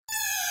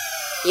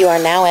You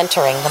are now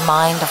entering the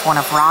mind of one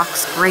of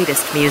rock's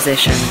greatest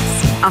musicians,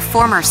 a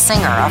former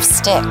singer of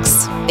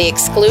Styx. The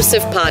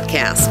exclusive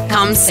podcast,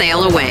 Come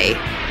Sail Away,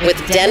 with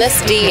Dennis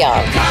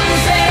DeYoung. Come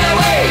sail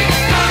away,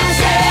 come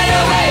sail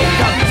away,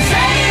 come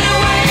sail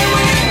away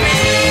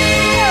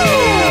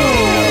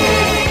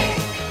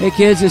with me. Hey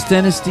kids, it's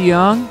Dennis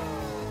DeYoung.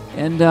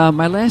 And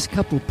my last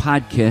couple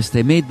podcasts,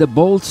 I made the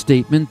bold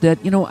statement that,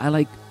 I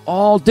like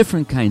all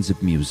different kinds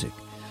of music.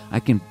 I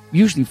can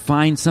usually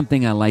find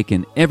something I like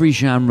in every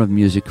genre of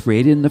music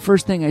created. And the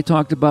first thing I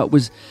talked about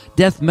was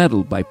death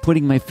metal, by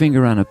putting my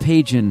finger on a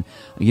page in,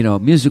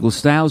 musical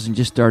styles and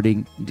just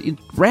starting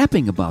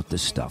rapping about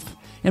this stuff.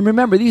 And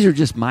remember, these are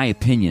just my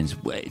opinions.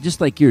 Just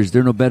like yours,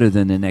 they're no better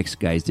than the next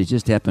guys. They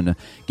just happen to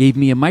gave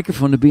me a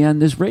microphone to be on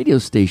this radio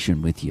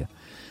station with you.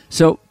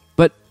 So,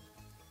 but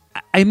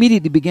I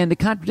immediately began to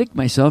contradict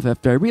myself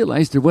after I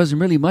realized there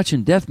wasn't really much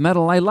in death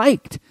metal I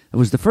liked. It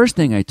was the first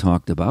thing I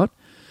talked about.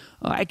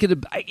 I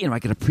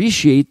could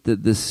appreciate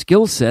the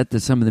skill set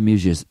that some of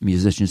the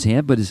musicians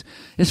have, but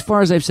as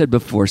far as I've said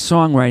before,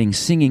 songwriting,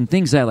 singing,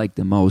 things I like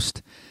the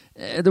most,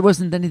 there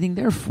wasn't anything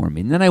there for me.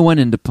 And then I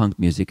went into punk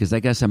music because I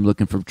guess I'm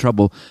looking for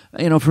trouble,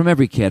 from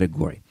every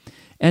category.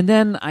 And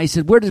then I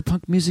said, where did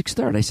punk music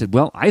start? I said,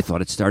 well, I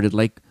thought it started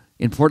like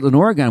in Portland,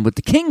 Oregon with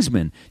the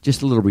Kingsmen.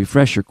 Just a little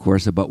refresher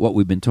course about what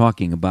we've been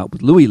talking about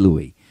with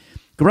Louie.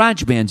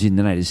 Garage bands in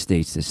the United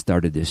States that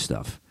started this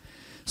stuff.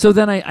 So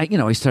then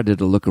I started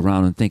to look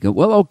around and think,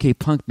 well, okay,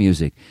 punk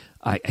music.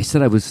 I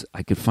said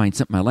I could find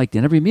something I liked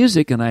in every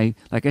music, and I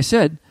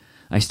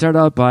started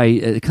out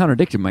by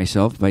contradicting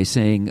myself by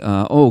saying,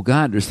 oh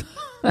God,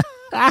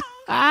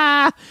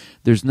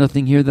 there's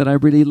nothing here that I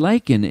really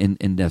like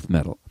in death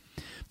metal.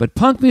 But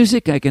punk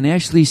music, I can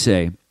actually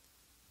say,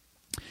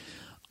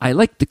 I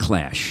like The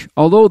Clash,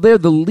 although they're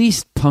the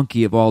least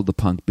punky of all the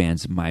punk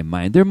bands in my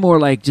mind. They're more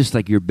like just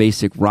like your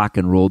basic rock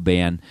and roll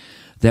band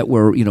that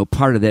were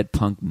part of that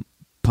punk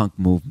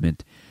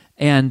movement.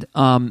 And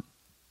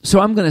so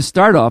I'm going to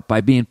start off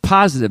by being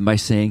positive by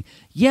saying,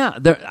 yeah,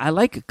 I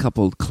like a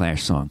couple of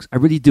Clash songs. I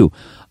really do.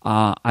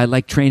 I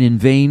like Train in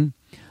Vain.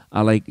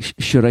 I like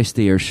Should I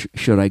Stay or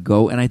Should I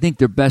Go? And I think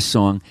their best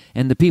song,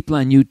 and the people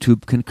on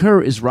YouTube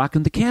concur, is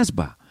Rockin' the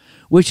Casbah,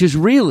 which is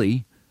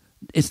really,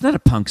 it's not a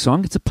punk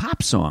song, it's a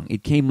pop song.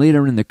 It came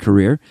later in their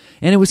career,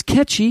 and it was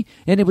catchy,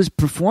 and it was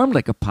performed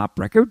like a pop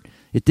record.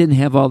 It didn't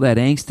have all that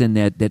angst and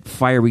that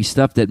fiery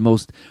stuff that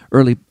most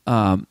early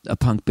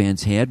punk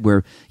bands had,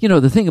 where,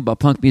 the thing about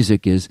punk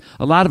music is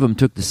a lot of them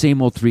took the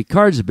same old three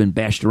chords that have been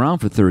bashed around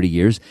for 30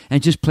 years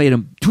and just played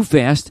them too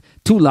fast,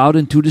 too loud,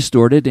 and too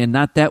distorted, and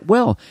not that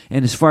well.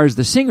 And as far as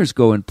the singers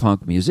go in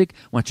punk music,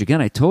 once again,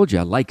 I told you,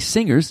 I like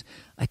singers.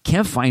 I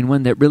can't find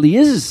one that really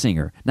is a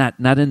singer, not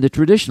in the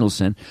traditional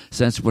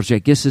sense, which I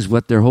guess is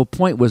what their whole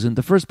point was in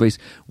the first place.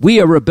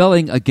 We are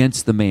rebelling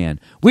against the man.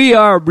 We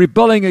are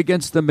rebelling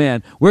against the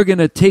man. We're going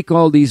to take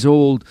all these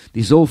old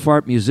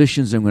fart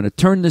musicians and we're going to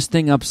turn this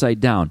thing upside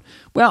down.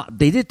 Well,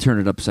 they did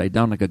turn it upside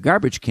down like a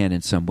garbage can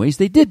in some ways.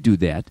 They did do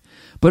that.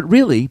 But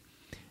really,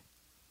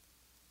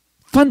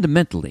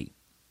 fundamentally,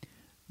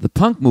 the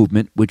punk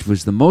movement, which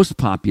was the most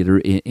popular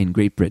in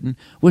Great Britain,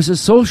 was a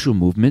social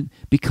movement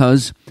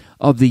because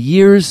of the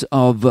years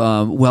of,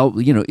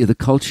 the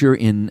culture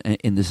in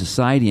the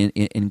society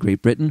in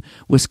Great Britain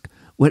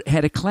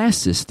had a class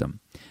system,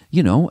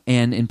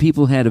 and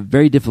people had a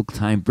very difficult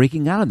time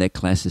breaking out of that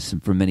class system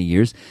for many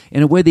years.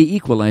 And a way they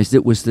equalized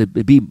it was to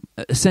be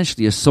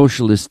essentially a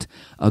socialist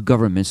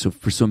government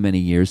for so many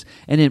years.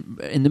 And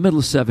in the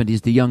middle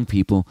 70s, the young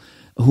people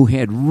who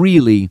had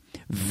really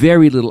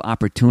very little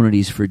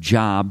opportunities for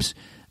jobs,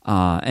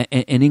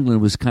 and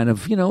England was kind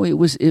of, it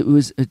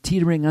was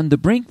teetering on the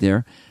brink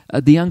there.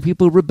 The young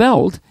people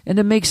rebelled, and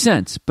it makes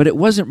sense. But it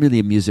wasn't really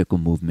a musical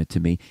movement to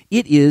me.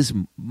 It is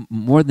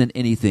more than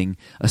anything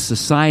a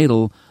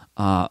societal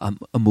a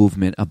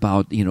movement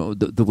about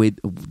the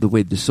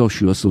way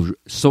the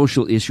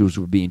social issues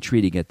were being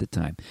treated at the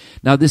time.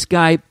 Now this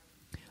guy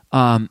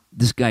John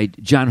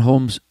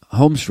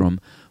Holmstrom,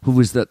 who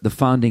was the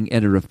founding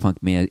editor of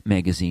Punk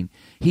magazine,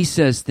 he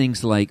says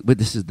things like, but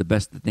this is the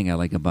best thing I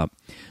like about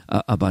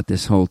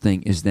this whole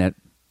thing, is that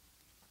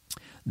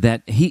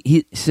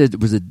he said it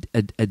was a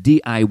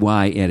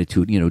DIY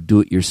attitude,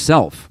 do it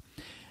yourself.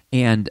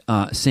 And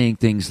saying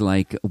things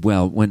like,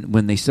 well,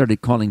 when they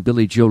started calling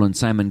Billy Joel and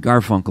Simon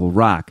Garfunkel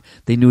rock,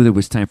 they knew there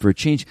was time for a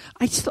change.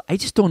 I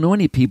just don't know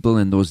any people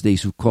in those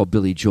days who called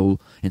Billy Joel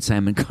and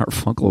Simon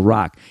Garfunkel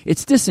rock.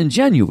 It's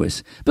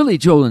disingenuous. Billy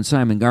Joel and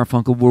Simon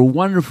Garfunkel were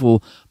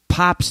wonderful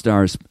pop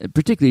stars,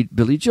 particularly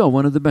Billy Joel,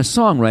 one of the best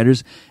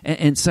songwriters,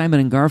 and Simon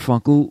and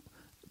Garfunkel,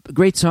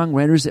 great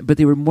songwriters, but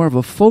they were more of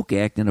a folk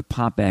act and a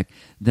pop act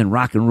than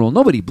rock and roll.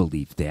 Nobody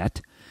believed that.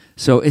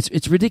 So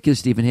it's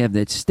ridiculous to even have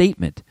that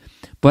statement.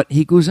 But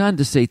he goes on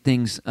to say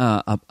things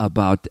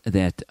about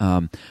that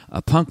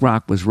punk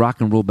rock was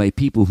rock and roll by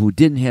people who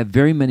didn't have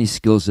very many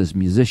skills as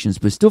musicians,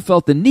 but still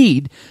felt the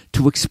need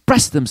to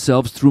express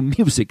themselves through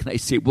music. And I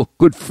say, well,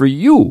 good for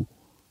you.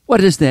 What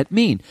does that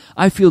mean?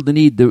 I feel the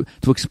need to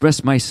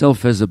express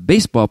myself as a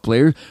baseball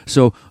player,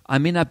 so I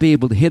may not be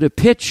able to hit a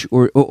pitch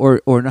or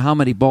know how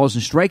many balls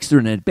and strikes there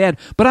in at bat,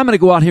 but I'm going to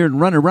go out here and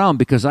run around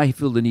because I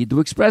feel the need to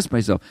express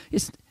myself.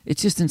 It's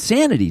just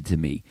insanity to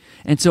me.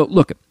 And so,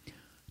 look,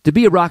 to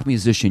be a rock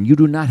musician, you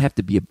do not have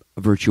to be a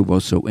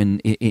virtuoso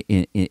in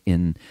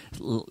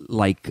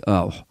like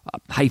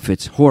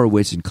Heifetz,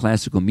 Horowitz in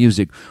classical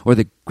music, or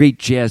the great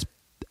jazz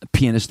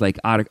pianists like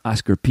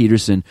Oscar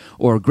Peterson,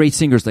 or great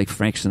singers like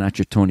Frank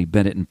Sinatra, Tony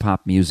Bennett in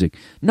pop music.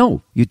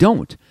 No, you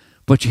don't.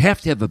 But you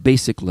have to have a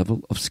basic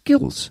level of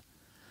skills.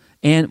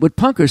 And what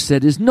Punker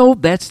said is, no,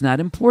 that's not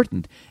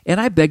important.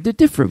 And I beg to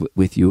differ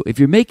with you. If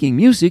you're making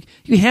music,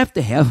 you have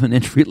to have an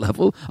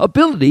entry-level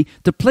ability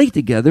to play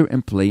together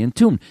and play in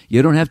tune.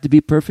 You don't have to be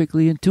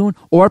perfectly in tune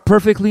or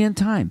perfectly in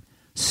time.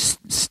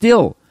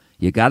 Still,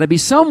 you got to be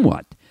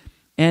somewhat.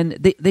 And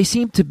they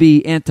seem to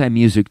be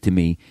anti-music to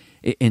me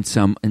in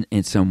some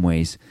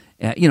ways.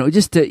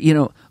 Just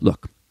to,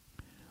 look,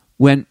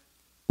 when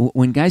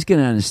guys get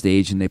on a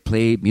stage and they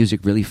play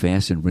music really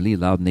fast and really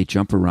loud and they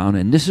jump around,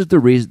 and this is the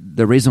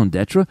raison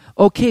d'etre,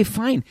 okay,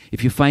 fine.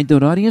 If you find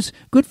an audience,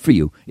 good for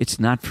you. It's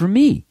not for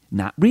me.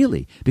 Not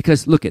really.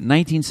 Because, look, at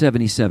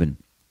 1977,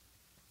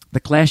 The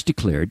Clash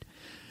declared,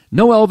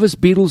 no Elvis,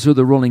 Beatles, or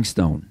the Rolling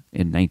Stone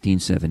in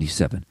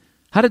 1977.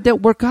 How did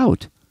that work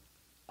out?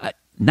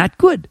 Not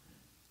good.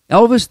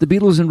 Elvis, the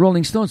Beatles, and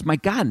Rolling Stones, my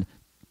God,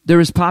 they're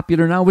as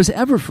popular now as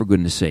ever, for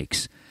goodness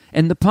sakes.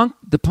 And the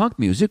punk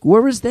music,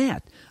 where is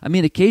that? I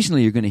mean,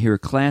 occasionally you're going to hear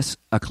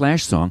a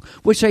Clash song,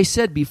 which I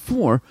said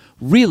before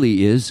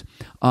really is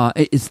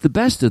it's the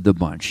best of the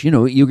bunch.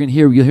 You'll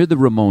hear the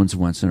Ramones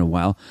once in a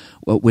while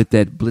with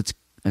that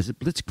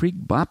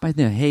Blitzkrieg bop, I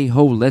think, hey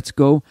ho, let's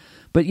go.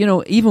 But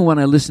even when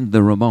I listen to the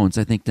Ramones,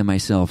 I think to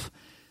myself,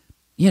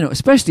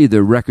 especially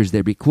the records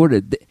they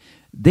recorded,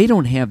 they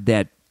don't have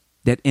that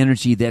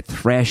energy, that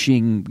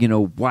thrashing,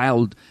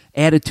 wild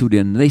attitude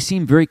in. They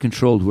seem very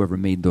controlled, whoever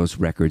made those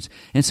records.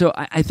 And so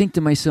I think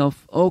to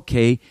myself,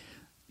 okay,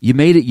 you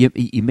made it,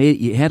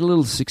 you had a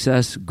little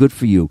success, good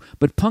for you.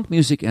 But punk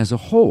music as a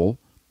whole,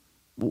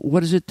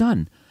 what has it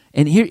done?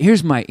 And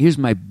here's my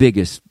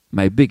biggest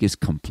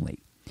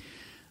complaint.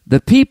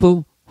 The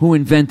people who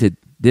invented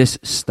this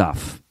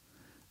stuff,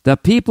 the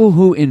people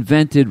who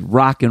invented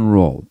rock and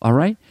roll, all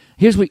right?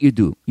 Here's what you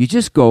do. You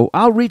just go,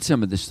 I'll read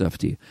some of this stuff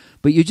to you,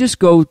 but you just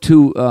go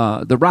to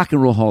the Rock and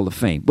Roll Hall of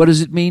Fame. What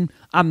does it mean?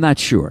 I'm not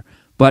sure.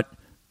 But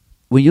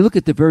when you look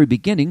at the very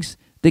beginnings,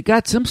 they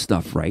got some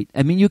stuff right.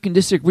 I mean, you can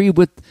disagree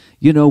with,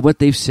 what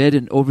they've said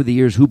and over the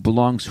years, who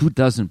belongs, who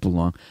doesn't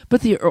belong.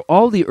 But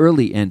all the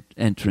early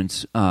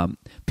entrants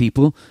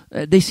people,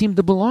 they seem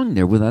to belong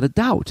there without a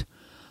doubt.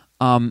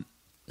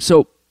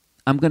 So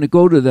I'm going to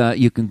go to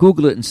you can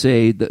Google it and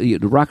say the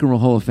Rock and Roll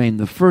Hall of Fame,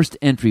 the first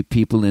entry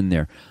people in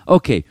there.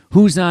 Okay,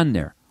 who's on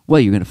there? Well,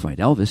 you're going to find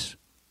Elvis.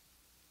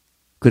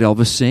 Could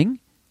Elvis sing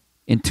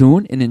in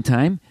tune and in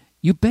time?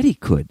 You bet he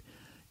could.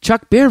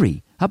 Chuck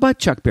Berry. How about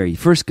Chuck Berry?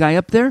 First guy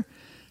up there?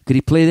 Could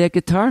he play that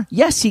guitar?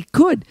 Yes, he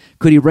could.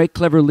 Could he write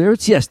clever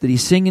lyrics? Yes. Did he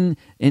sing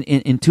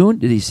in tune?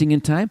 Did he sing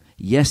in time?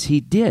 Yes, he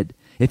did.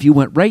 If you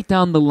went right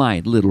down the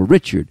line, Little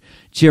Richard,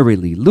 Jerry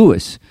Lee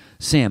Lewis,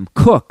 Sam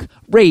Cooke,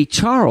 Ray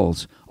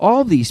Charles,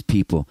 all these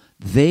people,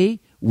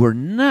 they were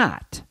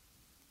not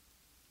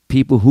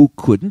people who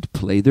couldn't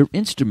play their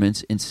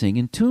instruments and sing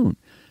in tune.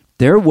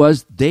 They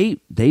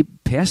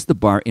passed the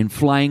bar in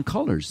flying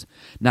colors.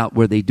 Now,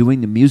 were they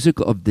doing the music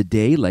of the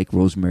day like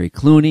Rosemary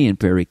Clooney and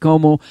Perry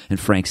Como and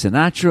Frank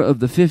Sinatra of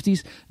the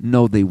 50s?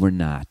 No, they were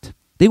not.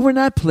 They were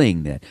not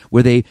playing that.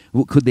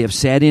 Could they have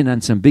sat in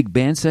on some big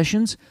band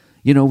sessions,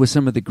 with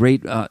some of the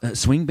great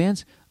swing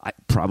bands?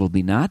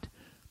 Probably not.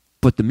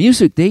 But the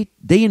music they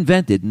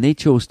invented and they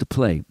chose to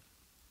play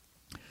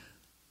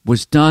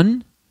was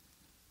done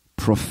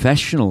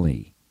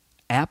professionally.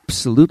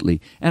 Absolutely.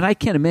 And I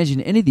can't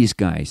imagine any of these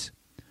guys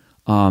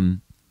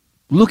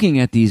looking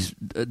at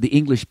the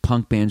English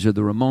punk bands or the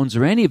Ramones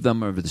or any of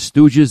them or the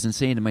Stooges and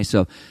saying to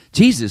myself,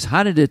 Jesus,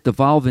 how did it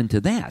evolve into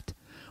that?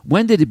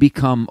 When did it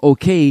become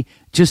okay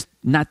just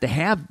not to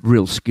have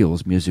real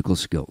skills, musical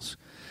skills?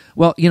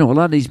 Well, a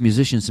lot of these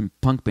musicians in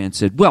punk bands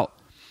said, well,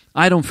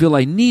 I don't feel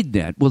I need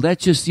that. Well,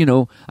 that's just, one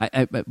of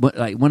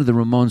the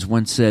Ramones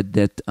once said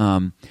that,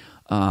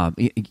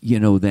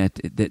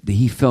 that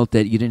he felt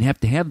that you didn't have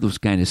to have those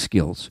kind of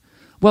skills.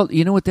 Well,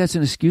 you know what that's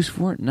an excuse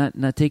for?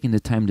 Not taking the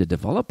time to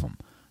develop them.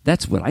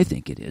 That's what I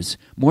think it is,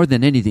 more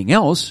than anything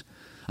else.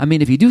 I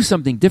mean, if you do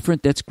something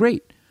different, that's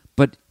great.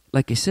 But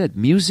like I said,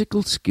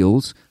 musical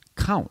skills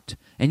count.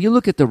 And you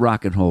look at the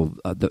Rock and Roll,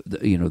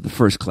 the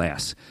first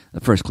class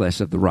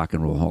of the Rock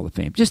and Roll Hall of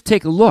Fame. Just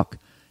take a look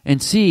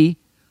and see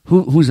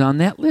who's on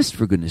that list,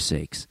 for goodness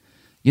sakes.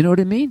 You know what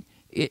I mean?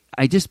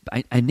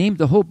 I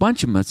named a whole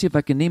bunch of them. Let's see if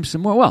I can name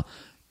some more. Well,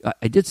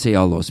 I did say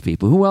all those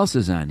people. Who else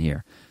is on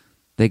here?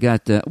 They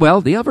got, the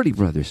Everly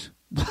Brothers.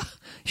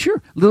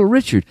 Sure, Little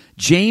Richard.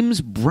 James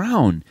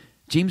Brown.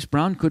 James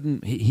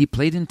Brown he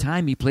played in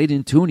time, he played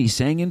in tune, he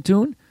sang in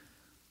tune.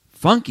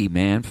 Funky,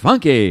 man,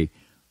 funky.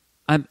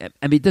 I mean,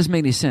 it doesn't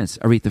make any sense.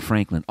 Aretha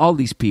Franklin. All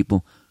these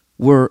people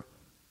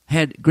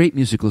had great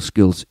musical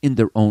skills in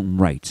their own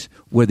rights.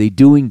 Were they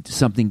doing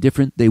something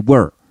different? They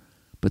were.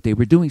 But they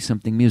were doing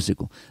something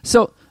musical.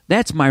 So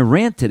that's my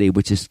rant today,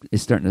 which is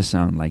starting to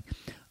sound like,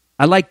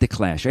 I like The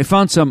Clash. I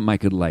found something I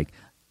could like.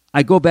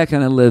 I go back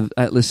and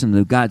I listen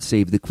to God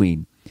Save the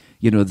Queen.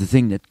 The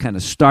thing that kind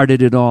of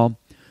started it all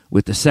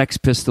with the Sex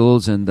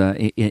Pistols and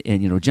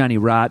Johnny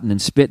Rotten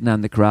and spitting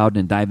on the crowd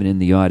and diving in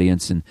the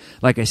audience. And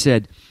like I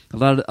said, a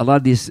lot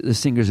of these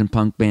singers and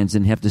punk bands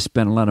didn't have to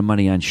spend a lot of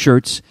money on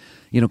shirts,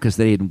 because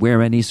they didn't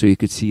wear any, so you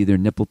could see their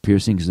nipple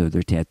piercings or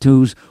their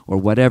tattoos or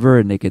whatever,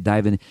 and they could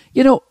dive in.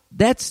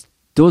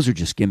 Those are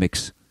just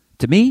gimmicks.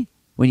 To me,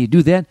 when you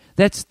do that,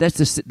 that's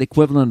the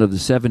equivalent of the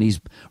 70s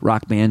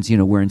rock bands,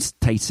 wearing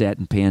tight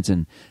satin pants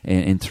and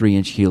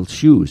 3-inch heeled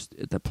shoes,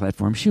 the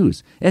platform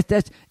shoes.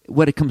 That's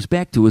what it comes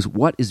back to, is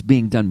what is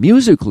being done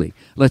musically.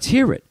 Let's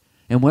hear it.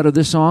 And what are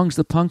the songs,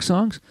 the punk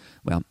songs?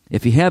 Well,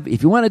 if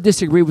you want to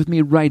disagree with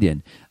me, write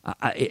in.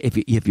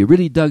 If you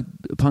really dug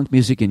punk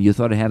music and you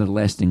thought it had a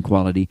lasting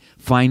quality,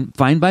 fine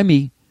by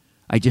me.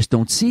 I just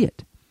don't see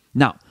it.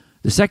 Now,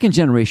 the second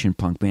generation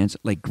punk bands,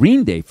 like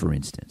Green Day, for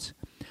instance,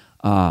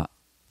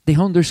 they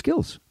honed their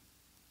skills.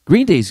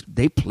 Green Day's,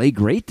 they play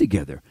great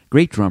together.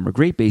 Great drummer,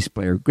 great bass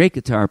player, great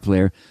guitar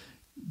player.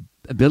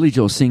 Billy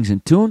Joel sings in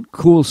tune,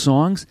 cool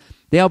songs.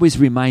 They always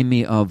remind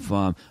me of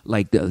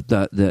like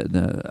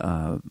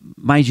the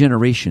My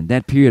Generation,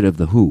 that period of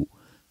The Who.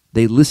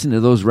 They listen to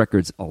those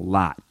records a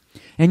lot.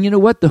 And you know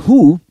what? The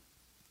Who,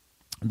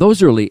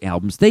 those early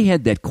albums, they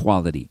had that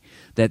quality,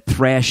 that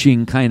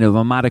thrashing kind of,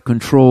 I'm out of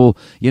control,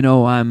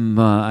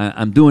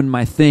 I'm doing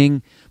my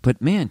thing.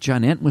 But man,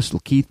 John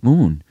Entwistle, Keith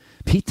Moon,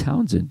 Pete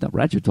Townsend,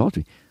 Roger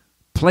Daltrey,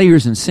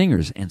 players and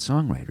singers and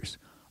songwriters,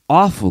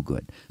 awful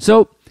good.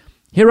 So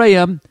here I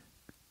am,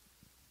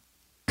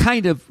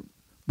 kind of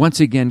once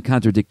again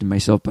contradicting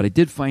myself, but I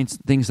did find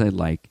things I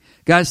like.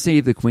 God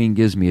Save the Queen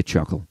gives me a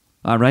chuckle,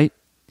 all right?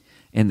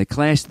 And The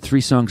Clash, the 3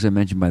 songs I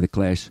mentioned by The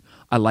Clash,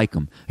 I like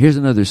them. Here's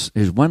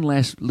one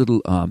last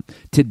little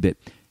tidbit.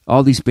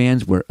 All these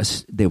bands were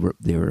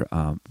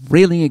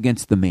railing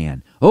against the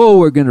man. Oh,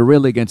 we're going to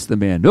rail against the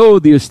man. Oh,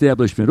 the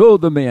establishment. Oh,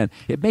 the man.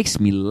 It makes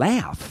me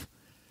laugh.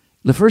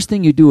 The first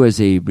thing you do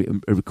as a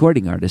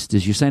recording artist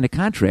is you sign a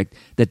contract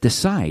that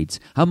decides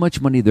how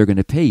much money they're going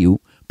to pay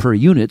you per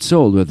unit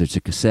sold, whether it's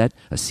a cassette,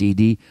 a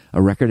CD,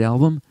 a record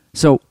album.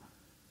 So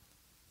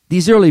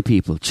these early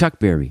people, Chuck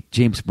Berry,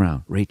 James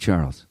Brown, Ray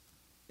Charles,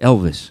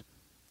 Elvis,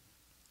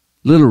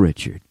 Little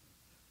Richard,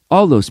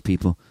 all those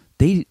people,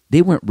 they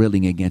weren't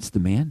railing against the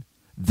man.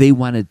 They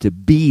wanted to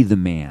be the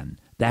man.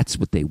 That's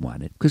what they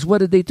wanted. Because what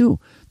did they do?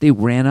 They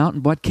ran out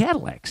and bought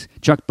Cadillacs.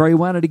 Chuck Berry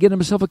wanted to get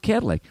himself a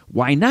Cadillac.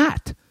 Why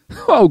not?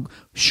 Oh,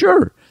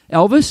 sure.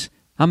 Elvis,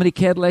 how many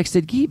Cadillacs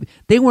did he keep?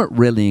 They weren't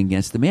railing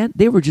against the man.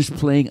 They were just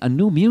playing a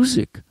new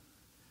music.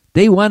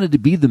 They wanted to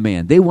be the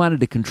man. They wanted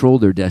to control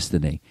their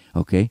destiny.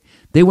 Okay,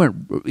 they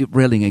weren't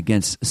railing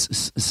against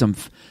some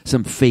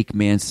fake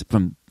man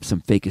from some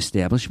fake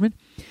establishment.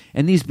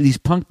 And these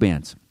punk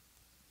bands,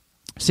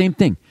 same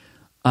thing.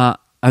 Are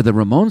the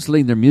Ramones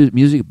letting their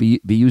music be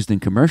used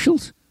in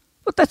commercials?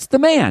 Well, that's the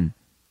man.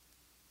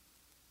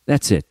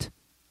 That's it.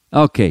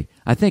 Okay,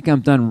 I think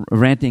I'm done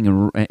ranting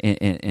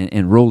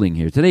and rolling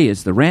here. Today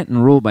is the Rant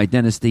and Roll by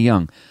Dennis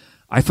DeYoung.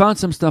 I found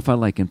some stuff I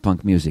like in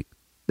punk music.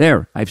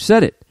 There, I've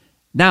said it.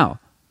 Now,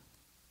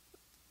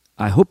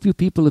 I hope you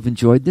people have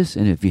enjoyed this,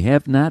 and if you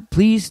have not,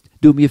 please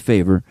do me a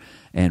favor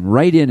and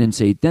write in and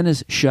say,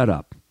 Dennis, shut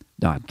up.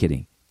 No, I'm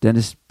kidding.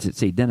 Dennis,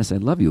 I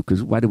love you,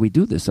 because why do we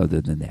do this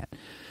other than that?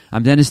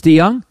 I'm Dennis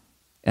DeYoung,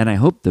 and I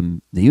hope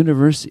the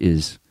universe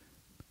is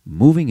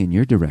moving in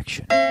your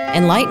direction.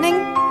 Enlightening?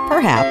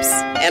 Perhaps.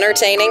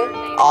 Entertaining?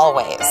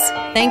 Always.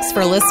 Thanks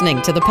for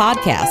listening to the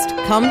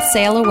podcast, Come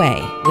Sail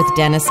Away with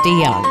Dennis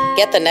DeYoung.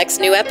 Get the next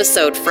new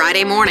episode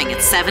Friday morning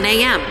at 7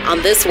 a.m.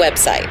 on this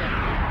website.